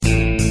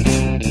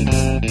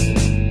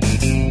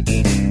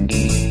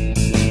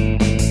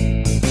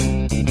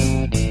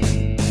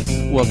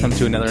welcome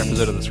to another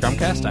episode of the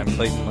Scrumcast. I'm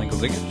Clayton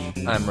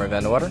Lengel-Zigich. I'm Roy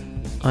Vandewater.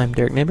 I'm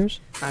Derek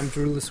Neighbors. I'm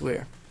Drew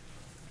Lesueur.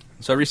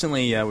 So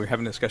recently we were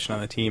having a discussion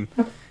on the team,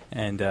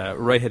 and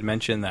Roy had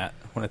mentioned that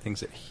one of the things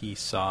that he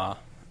saw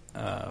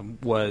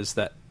was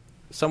that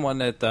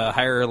someone at the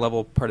higher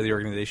level part of the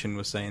organization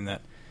was saying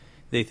that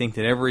they think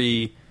that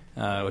every,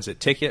 was it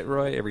ticket,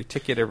 Roy? Every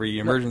ticket, every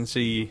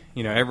emergency,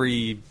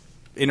 every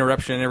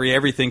interruption,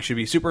 everything should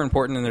be super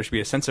important, and there should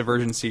be a sense of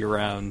urgency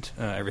around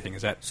everything.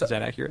 Is that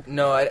accurate?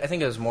 No, I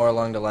think it was more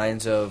along the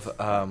lines of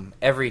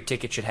every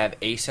ticket should have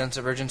a sense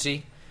of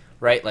urgency,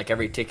 right? Like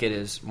every ticket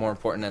is more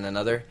important than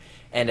another,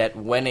 and that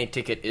when a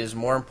ticket is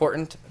more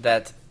important,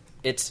 that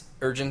its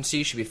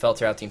urgency should be felt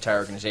throughout the entire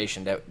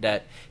organization.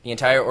 That the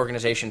entire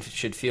organization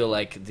should feel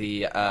like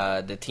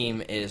the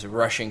team is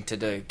rushing to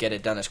get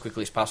it done as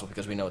quickly as possible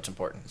because we know it's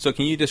important. So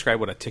can you describe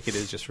what a ticket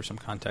is, just for some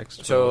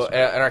context? So in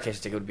our case,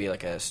 a ticket would be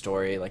like a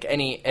story, like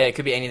it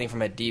could be anything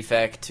from a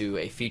defect to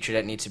a feature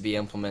that needs to be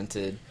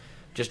implemented,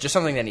 just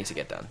something that needs to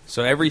get done.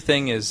 So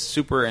everything is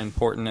super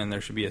important, and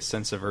there should be a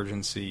sense of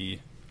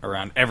urgency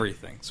around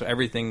everything. So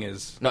everything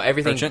is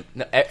urgent?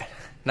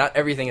 Not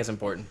everything is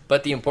important,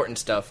 but the important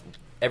stuff.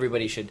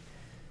 Everybody should.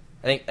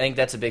 I think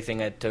that's a big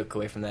thing I took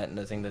away from that, and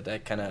the thing that I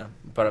kind of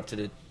brought up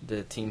to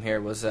the team here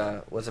was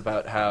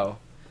about how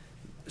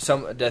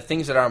the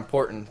things that are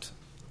important,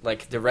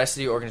 like the rest of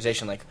the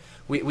organization, like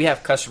we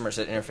have customers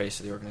that interface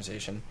with the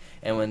organization,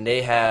 and when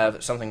they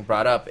have something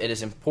brought up, it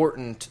is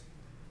important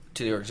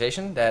to the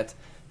organization that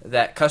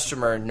that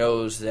customer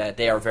knows that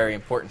they are very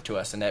important to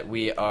us, and that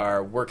we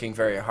are working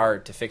very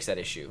hard to fix that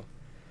issue.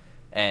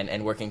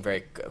 And working very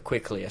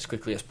quickly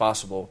as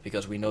possible,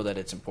 because we know that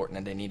it's important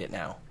and they need it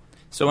now.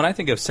 So when I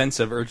think of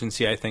sense of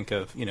urgency, I think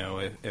of,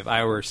 if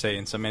I were, say,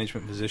 in some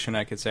management position,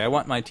 I could say, I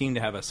want my team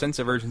to have a sense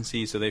of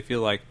urgency so they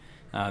feel like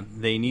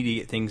they need to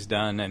get things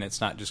done and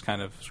it's not just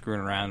kind of screwing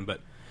around.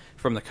 But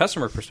from the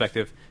customer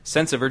perspective,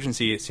 sense of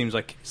urgency, it seems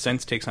like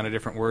sense takes on a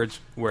different words,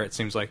 where it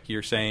seems like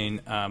you're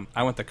saying,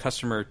 I want the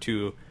customer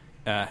to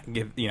I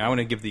want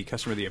to give the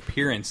customer the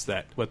appearance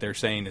that what they're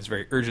saying is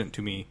very urgent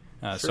to me.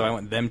 Sure. So I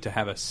want them to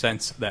have a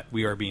sense that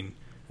we are being,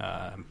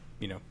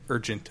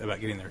 urgent about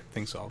getting their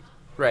thing solved.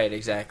 Right,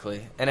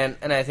 exactly. And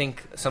I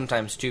think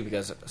sometimes, too,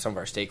 because some of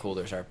our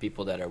stakeholders are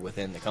people that are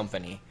within the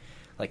company,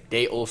 like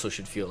they also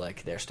should feel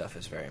like their stuff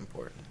is very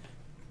important.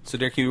 So,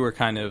 Derek, you were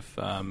kind of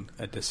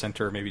a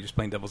dissenter, maybe just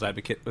playing devil's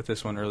advocate with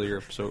this one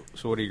earlier. So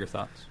what are your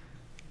thoughts?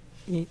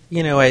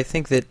 I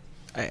think that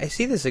I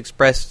see this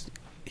expressed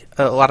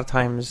a lot of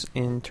times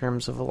in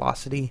terms of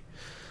velocity.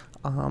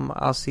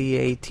 I'll see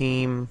a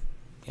team...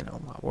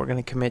 we're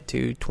going to commit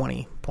to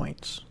 20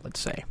 points,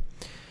 let's say.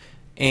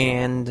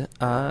 And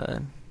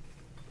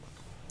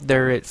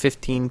they're at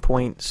 15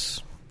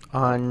 points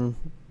on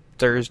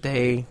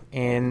Thursday,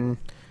 and,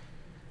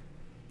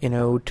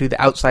 to the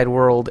outside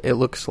world, it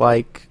looks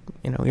like,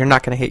 you're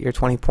not going to hit your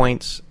 20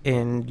 points,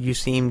 and you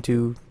seem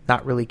to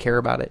not really care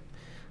about it.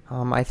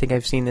 I think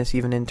I've seen this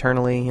even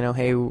internally,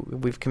 hey,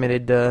 we've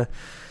committed to,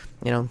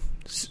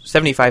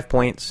 75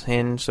 points,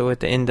 and so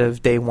at the end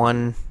of day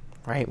one,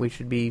 right, we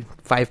should be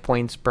 5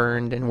 points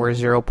burned, and we're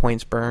 0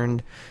 points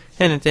burned.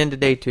 And at the end of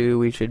day two,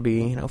 we should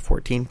be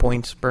 14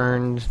 points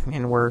burned,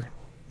 and we're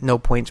no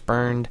points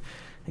burned.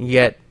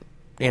 Yet,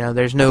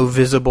 there's no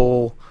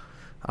visible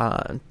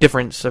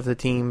difference of the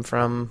team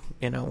from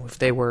if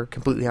they were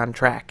completely on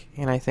track.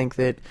 And I think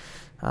that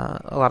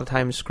a lot of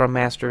times Scrum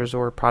Masters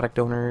or product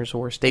owners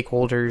or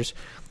stakeholders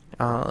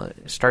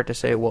start to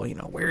say, well,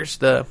 where's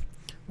the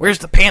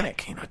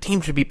panic? Team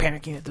should be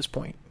panicking at this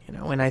point.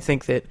 And I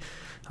think that.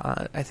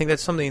 I think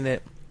that's something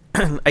that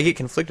I get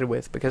conflicted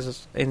with,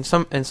 because in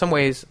some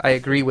ways I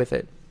agree with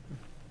it,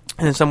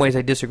 and in some ways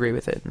I disagree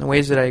with it. And the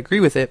ways that I agree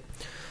with it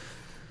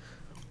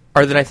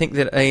are that I think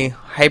that a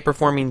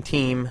high-performing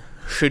team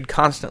should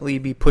constantly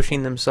be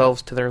pushing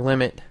themselves to their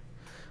limit,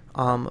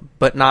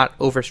 but not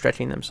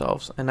overstretching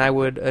themselves. And I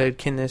would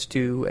akin this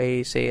to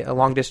a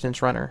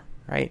long-distance runner,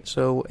 right?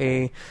 So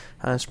a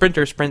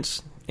sprinter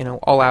sprints,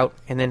 all out,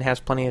 and then has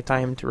plenty of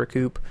time to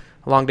recoup.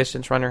 A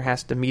long-distance runner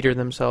has to meter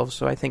themselves.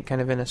 So I think kind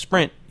of in a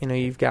sprint,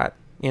 you've got,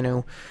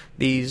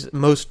 these,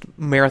 most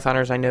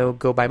marathoners I know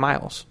go by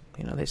miles.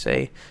 They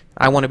say,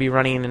 I want to be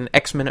running an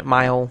X minute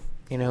mile,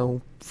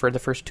 for the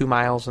first 2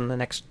 miles, and the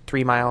next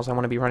 3 miles I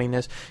want to be running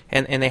this.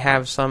 And they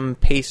have some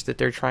pace that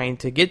they're trying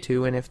to get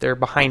to, and if they're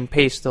behind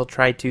pace, they'll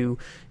try to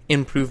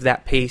improve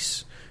that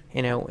pace,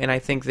 and I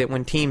think that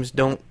when teams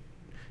don't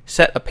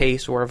set a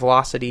pace or a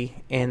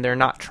velocity, and they're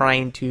not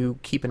trying to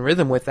keep in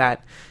rhythm with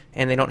that,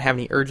 and they don't have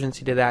any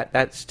urgency to that,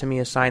 that's to me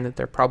a sign that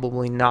they're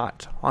probably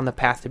not on the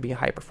path to be a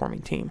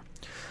high-performing team.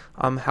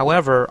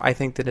 However, I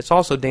think that it's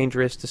also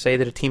dangerous to say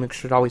that a team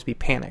should always be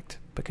panicked,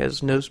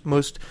 because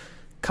most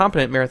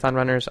competent marathon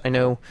runners I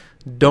know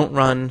don't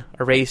run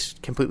a race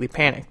completely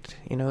panicked.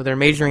 They're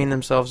measuring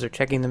themselves, they're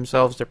checking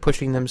themselves, they're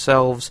pushing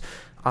themselves,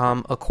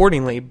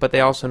 accordingly, but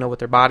they also know what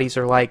their bodies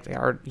are like. They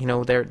are,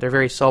 they're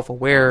very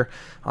self-aware,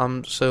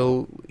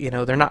 so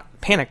they're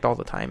not panicked all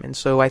the time. And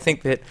so I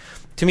think that,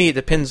 to me, it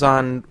depends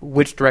on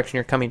which direction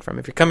you're coming from.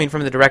 If you're coming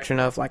from the direction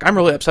of, like, I'm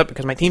really upset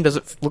because my team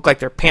doesn't look like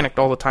they're panicked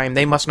all the time,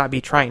 they must not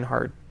be trying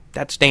hard,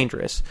 that's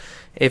dangerous.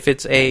 If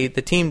it's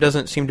the team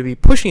doesn't seem to be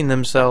pushing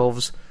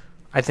themselves,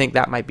 I think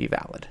that might be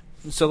valid.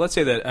 So let's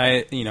say that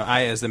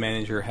I as the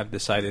manager have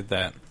decided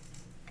that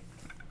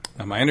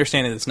I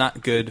understand that it's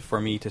not good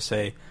for me to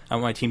say I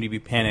want my team to be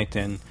panicked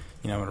and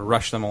I'm going to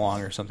rush them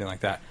along or something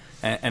like that.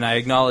 And I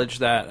acknowledge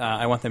that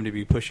I want them to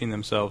be pushing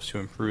themselves to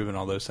improve and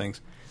all those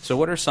things. So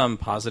what are some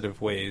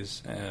positive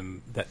ways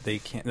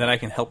that I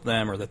can help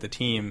them, or that the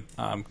team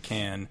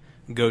can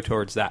go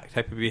towards that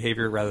type of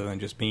behavior rather than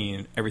just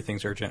being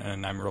everything's urgent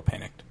and I'm real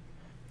panicked?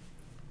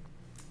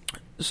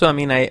 So,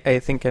 I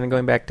think, kind of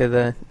going back to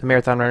the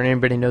marathon runner,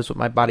 anybody knows what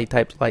my body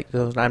type's like.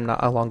 So I'm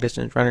not a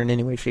long-distance runner in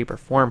any way, shape, or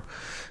form.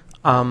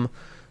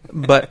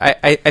 But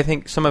I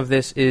think some of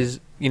this is,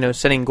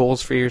 setting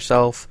goals for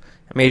yourself,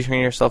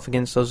 measuring yourself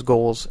against those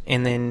goals,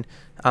 and then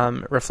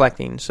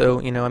reflecting.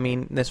 So,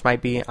 this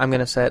might be, I'm going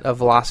to set a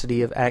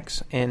velocity of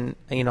X, and,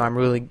 I'm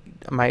really,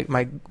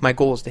 my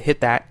goal is to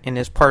hit that. And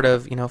as part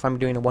of, if I'm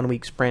doing a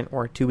 1-week sprint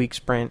or a 2-week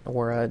sprint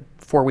or a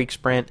 4-week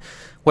sprint,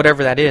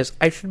 whatever that is,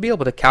 I should be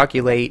able to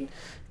calculate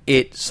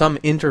it some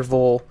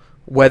interval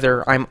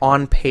whether I'm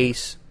on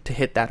pace to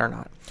hit that or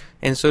not.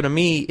 And so to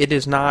me, it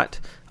is not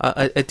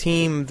a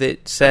team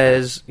that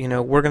says,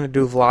 we're going to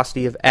do a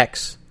velocity of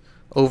X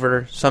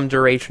over some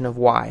duration of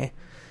Y,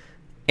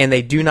 and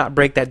they do not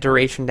break that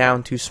duration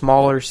down to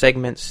smaller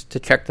segments to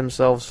check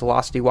themselves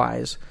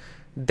velocity-wise.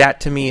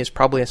 That, to me, is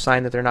probably a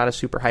sign that they're not a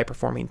super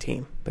high-performing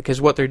team. Because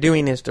what they're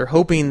doing is they're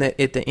hoping that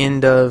at the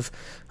end of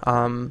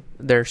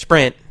their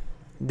sprint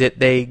that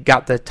they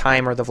got the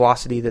time or the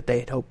velocity that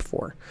they had hoped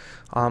for.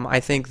 I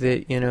think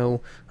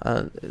that,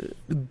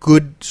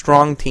 good,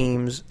 strong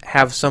teams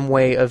have some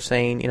way of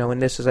saying,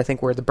 and this is, I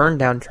think, where the burn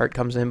down chart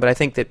comes in, but I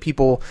think that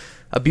people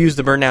abuse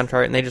the burn down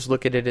chart and they just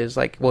look at it as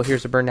like, well,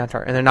 here's the burn down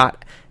chart, and they're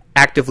not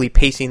actively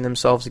pacing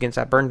themselves against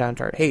that burn down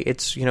chart. Hey,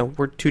 it's,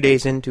 we're 2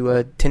 days into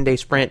a 10-day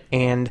sprint,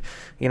 and,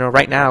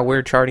 right now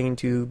we're charting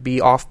to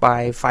be off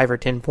by 5 or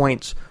 10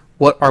 points.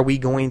 What are we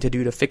going to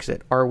do to fix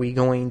it? Are we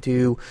going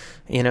to,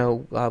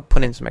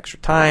 put in some extra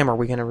time? Are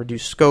we going to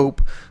reduce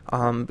scope?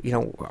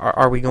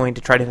 Are we going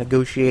to try to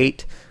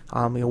negotiate?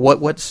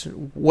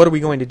 What are we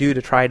going to do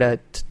to try to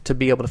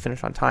be able to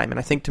finish on time? And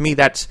I think, to me,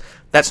 that's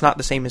not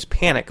the same as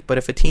panic. But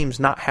if a team's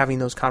not having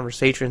those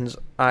conversations,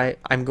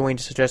 I'm going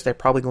to suggest they're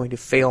probably going to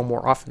fail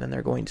more often than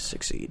they're going to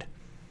succeed.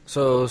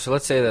 So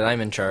let's say that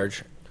I'm in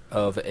charge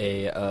of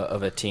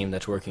a team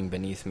that's working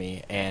beneath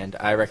me, and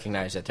I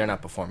recognize that they're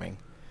not performing.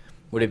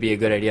 Would it be a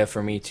good idea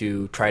for me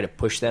to try to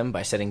push them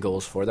by setting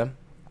goals for them?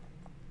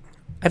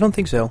 I don't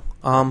think so.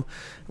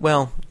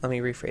 Well, let me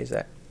rephrase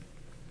that.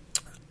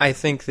 I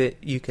think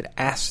that you could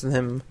ask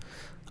them,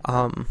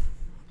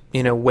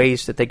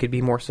 ways that they could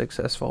be more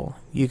successful.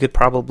 You could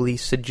probably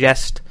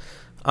suggest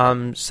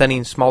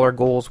setting smaller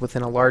goals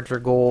within a larger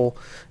goal,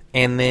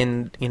 and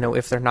then,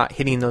 if they're not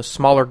hitting those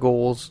smaller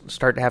goals,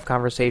 start to have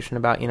conversation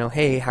about,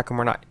 hey, how come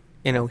we're not,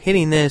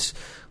 hitting this?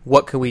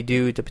 What could we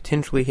do to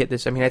potentially hit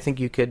this? I think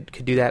you could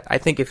do that. I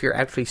think if you're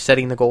actually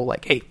setting the goal,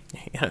 like, hey,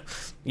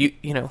 you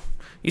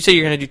say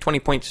you're going to do 20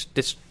 points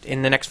this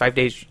in the next 5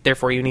 days,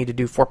 therefore you need to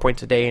do 4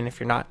 points a day, and if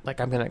you're not, like,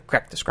 I'm going to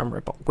crack the scrum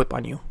whip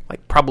on you.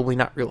 Like, probably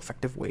not real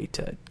effective way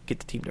to get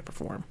the team to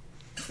perform.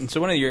 And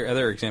so one of your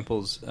other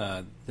examples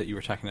that you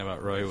were talking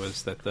about, Roy,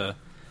 was that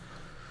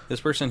this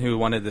person who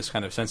wanted this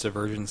kind of sense of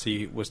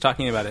urgency was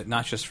talking about it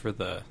not just for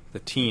the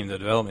team, the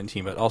development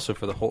team, but also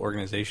for the whole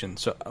organization.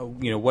 So,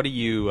 what do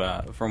you,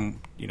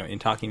 in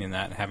talking in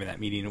that and having that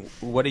meeting,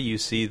 what do you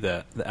see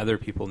the other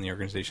people in the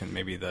organization,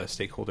 maybe the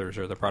stakeholders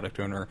or the product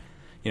owner,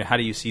 how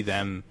do you see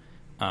them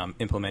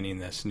implementing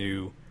this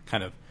new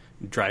kind of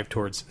drive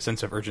towards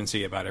sense of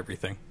urgency about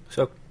everything?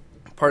 So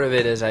part of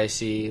it is I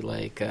see,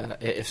 like,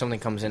 if something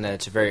comes in that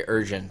it's very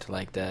urgent,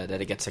 like that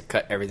it gets to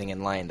cut everything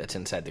in line that's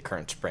inside the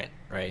current sprint,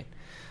 right?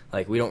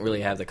 Like, we don't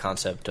really have the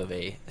concept of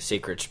a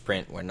sacred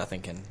sprint where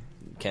nothing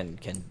can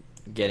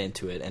get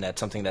into it, and that's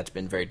something that's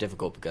been very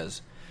difficult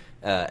because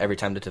every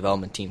time the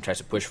development team tries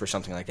to push for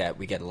something like that,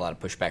 we get a lot of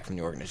pushback from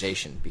the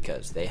organization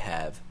because they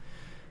have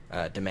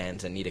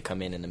demands that need to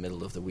come in the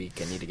middle of the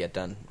week and need to get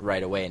done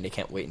right away, and they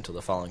can't wait until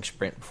the following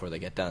sprint before they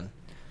get done.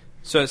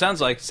 So it sounds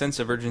like sense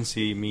of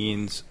urgency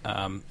means,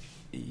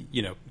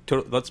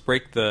 let's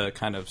break the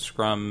kind of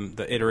Scrum,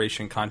 the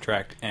iteration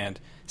contract, and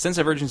sense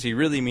of urgency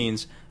really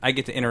means I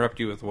get to interrupt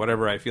you with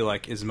whatever I feel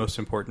like is most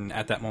important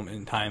at that moment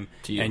in time,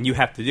 and you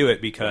have to do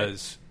it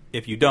because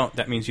if you don't,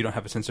 that means you don't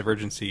have a sense of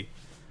urgency.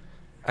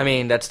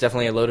 That's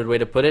definitely a loaded way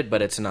to put it,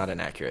 but it's not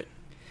inaccurate.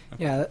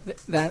 Yeah,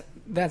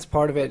 that's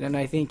part of it, and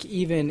I think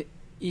even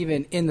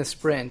in the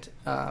sprint,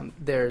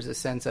 there's a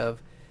sense of,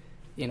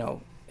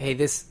 hey,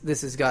 this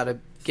has got to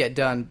get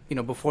done,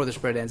 before the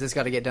sprint ends. It's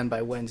got to get done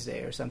by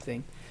Wednesday or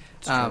something.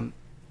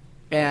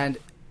 And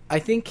I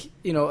think,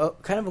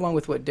 kind of along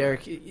with what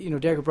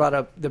Derek brought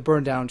up the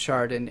burn down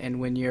chart, and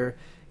when you're,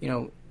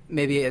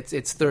 maybe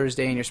it's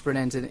Thursday and your sprint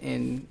ends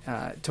in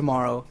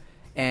tomorrow,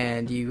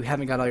 and you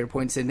haven't got all your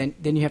points in,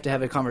 then you have to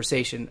have a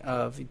conversation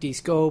of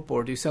de-scope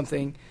or do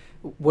something.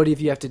 What do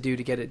you have to do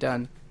to get it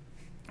done?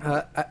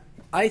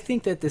 I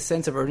think that the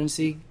sense of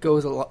urgency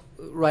goes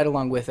right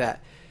along with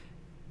that.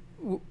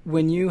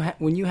 When you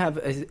have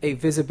a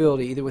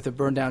visibility, either with a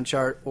burn down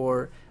chart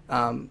or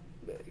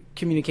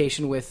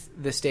communication with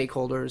the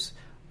stakeholders,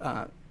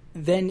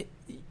 then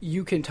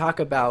you can talk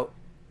about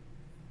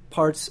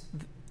parts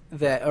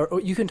that, or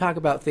you can talk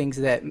about things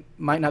that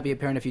might not be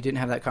apparent if you didn't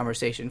have that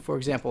conversation. For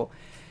example,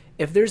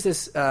 if there's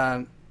this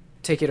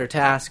ticket or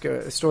task or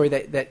a story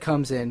that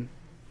comes in,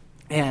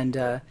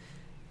 and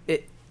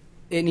it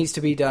needs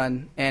to be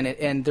done,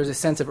 and there's a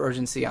sense of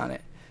urgency on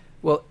it.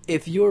 Well,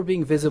 if you're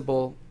being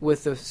visible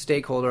with the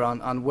stakeholder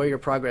on where your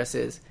progress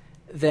is,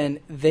 then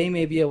they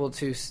may be able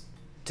to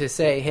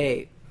say,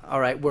 hey, all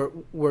right,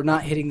 we're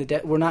not hitting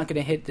we're not going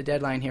to hit the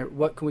deadline here.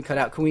 What can we cut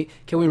out? Can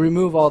we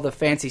remove all the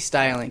fancy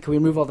styling? Can we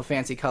remove all the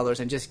fancy colors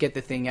and just get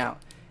the thing out?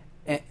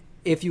 And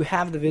if you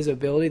have the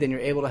visibility, then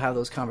you're able to have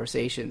those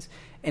conversations.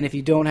 And if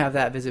you don't have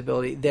that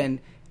visibility, then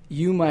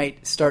you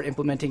might start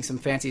implementing some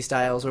fancy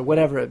styles or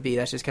whatever it be.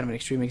 That's just kind of an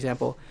extreme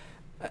example,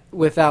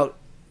 without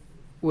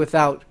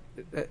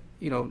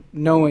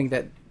knowing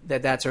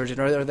that's urgent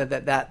or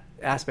that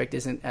aspect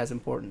isn't as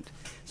important.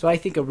 So I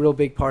think a real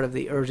big part of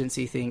the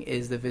urgency thing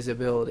is the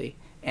visibility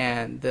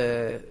and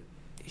the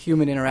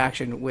human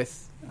interaction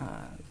with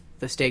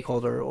the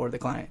stakeholder or the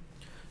client.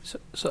 So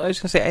I was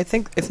going to say, I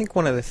think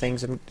one of the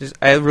things,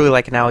 I really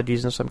like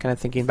analogies, and so I'm kind of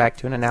thinking back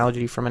to an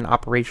analogy from an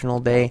operational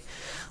day.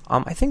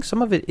 I think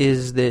some of it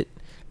is that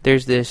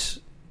there's this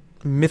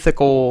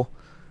mythical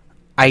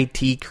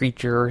IT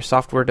creature or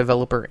software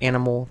developer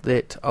animal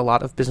that a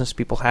lot of business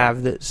people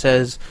have that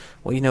says,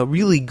 well,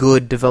 really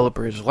good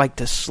developers like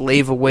to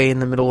slave away in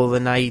the middle of the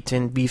night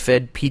and be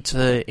fed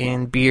pizza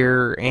and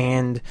beer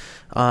and,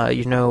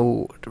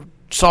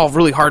 solve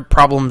really hard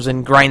problems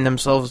and grind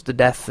themselves to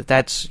death.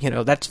 That's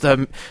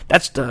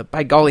the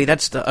by golly,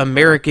 that's the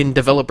American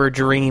developer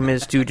dream,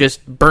 is to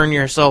just burn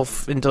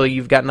yourself until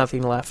you've got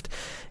nothing left.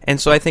 And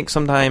so I think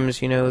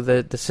sometimes,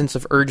 the sense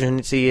of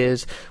urgency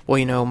is,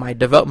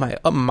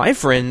 my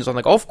friends on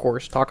the golf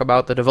course talk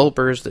about the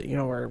developers that,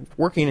 are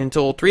working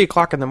until 3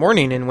 o'clock in the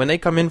morning, and when they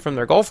come in from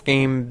their golf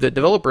game, the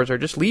developers are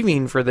just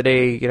leaving for the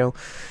day,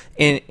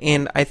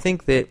 and I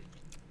think that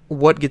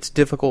what gets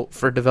difficult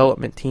for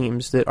development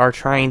teams that are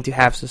trying to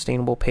have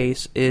sustainable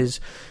pace is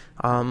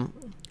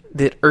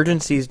that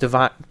urgency is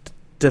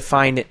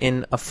defined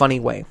in a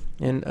funny way.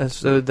 And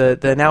so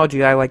the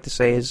analogy I like to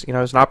say is, I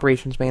was an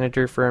operations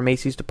manager for a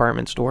Macy's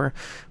department store.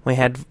 We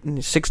had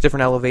 6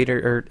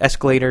 different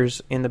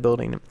escalators in the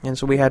building. And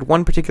so we had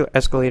one particular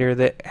escalator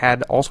that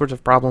had all sorts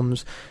of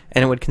problems,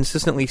 and it would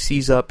consistently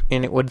seize up,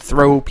 and it would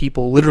throw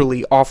people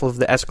literally off of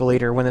the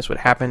escalator when this would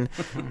happen.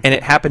 And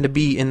it happened to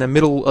be in the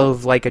middle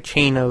of like a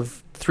chain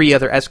of 3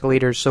 other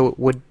escalators, so it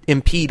would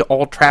impede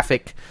all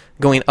traffic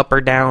going up or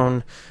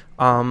down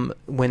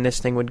when this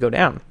thing would go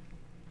down.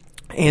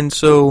 And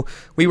so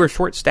we were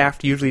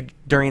short-staffed usually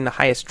during the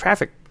highest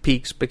traffic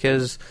peaks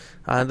because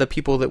the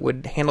people that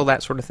would handle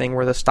that sort of thing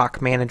were the stock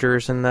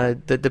managers and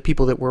the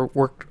people that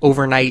worked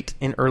overnight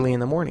and early in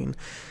the morning.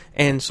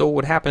 And so what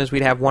would happen is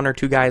we'd have 1 or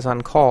 2 guys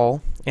on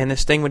call, and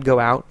this thing would go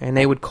out, and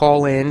they would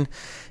call in,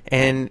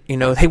 and,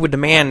 they would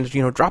demand,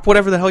 drop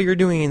whatever the hell you're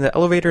doing, the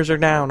elevators are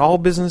down, all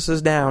business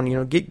is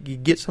down,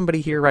 get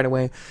somebody here right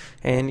away.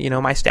 And,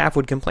 my staff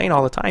would complain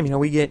all the time.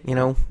 We get,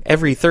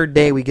 every 3rd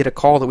day we get a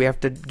call that we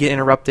have to get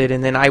interrupted,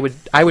 and then I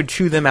would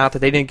chew them out that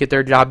they didn't get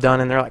their job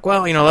done, and they're like,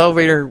 well, the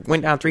elevator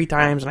went down 3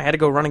 times, and I had to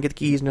go run and get the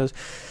keys, and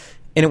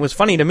it was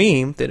funny to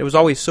me that it was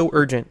always so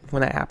urgent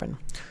when that happened.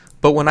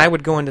 But when I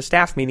would go into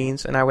staff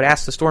meetings and I would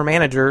ask the store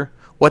manager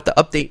what the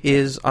update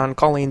is on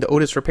calling the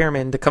Otis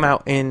repairman to come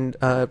out and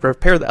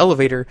repair the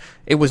elevator,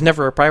 it was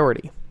never a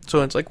priority.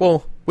 So it's like,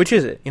 well, which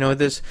is it?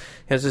 This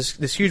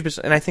huge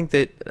business, and I think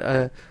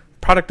that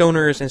product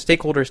owners and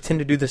stakeholders tend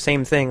to do the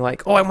same thing.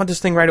 Like, oh, I want this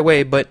thing right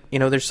away, but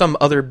there's some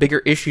other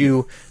bigger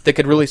issue that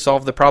could really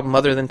solve the problem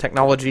other than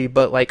technology.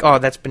 But like, oh,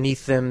 that's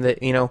beneath them. That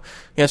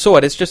so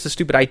what? It's just a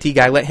stupid IT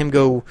guy. Let him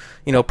go,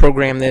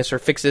 program this or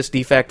fix this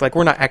defect. Like,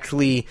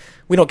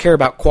 we don't care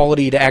about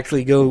quality to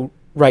actually go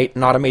write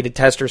an automated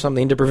test or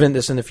something to prevent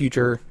this in the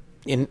future.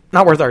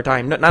 Not worth our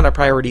time. Not a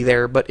priority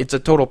there, but it's a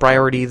total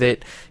priority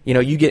that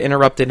you get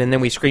interrupted and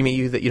then we scream at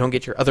you that you don't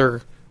get your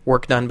other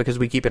work done because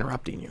we keep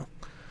interrupting you.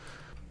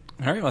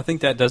 All right, well, I think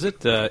that does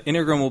it.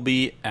 Integrum will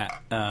be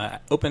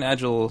at Open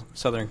Agile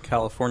Southern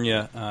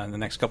California in the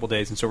next couple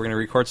days, and so we're going to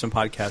record some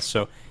podcasts.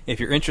 So if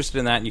you're interested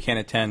in that and you can't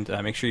attend,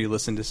 make sure you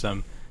listen to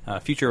some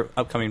future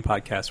upcoming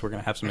podcasts. We're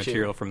going to have some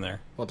material from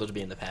there. Won't those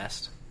be in the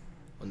past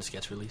when this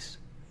gets released?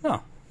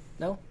 No.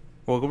 No?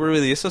 We'll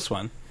release this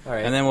one, all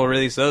right, and then we'll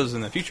release those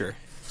in the future.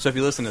 So if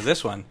you listen to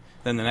this one,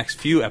 then the next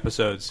few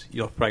episodes,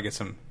 you'll probably get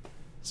some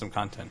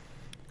content.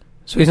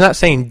 So he's not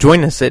saying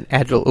join us at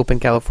Agile Open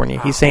California.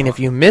 He's saying if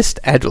you missed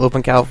Agile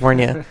Open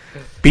California,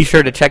 be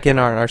sure to check in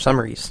on our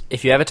summaries.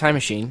 If you have a time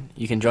machine,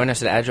 you can join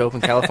us at Agile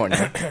Open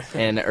California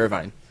in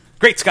Irvine.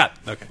 Great, Scott.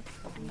 Okay.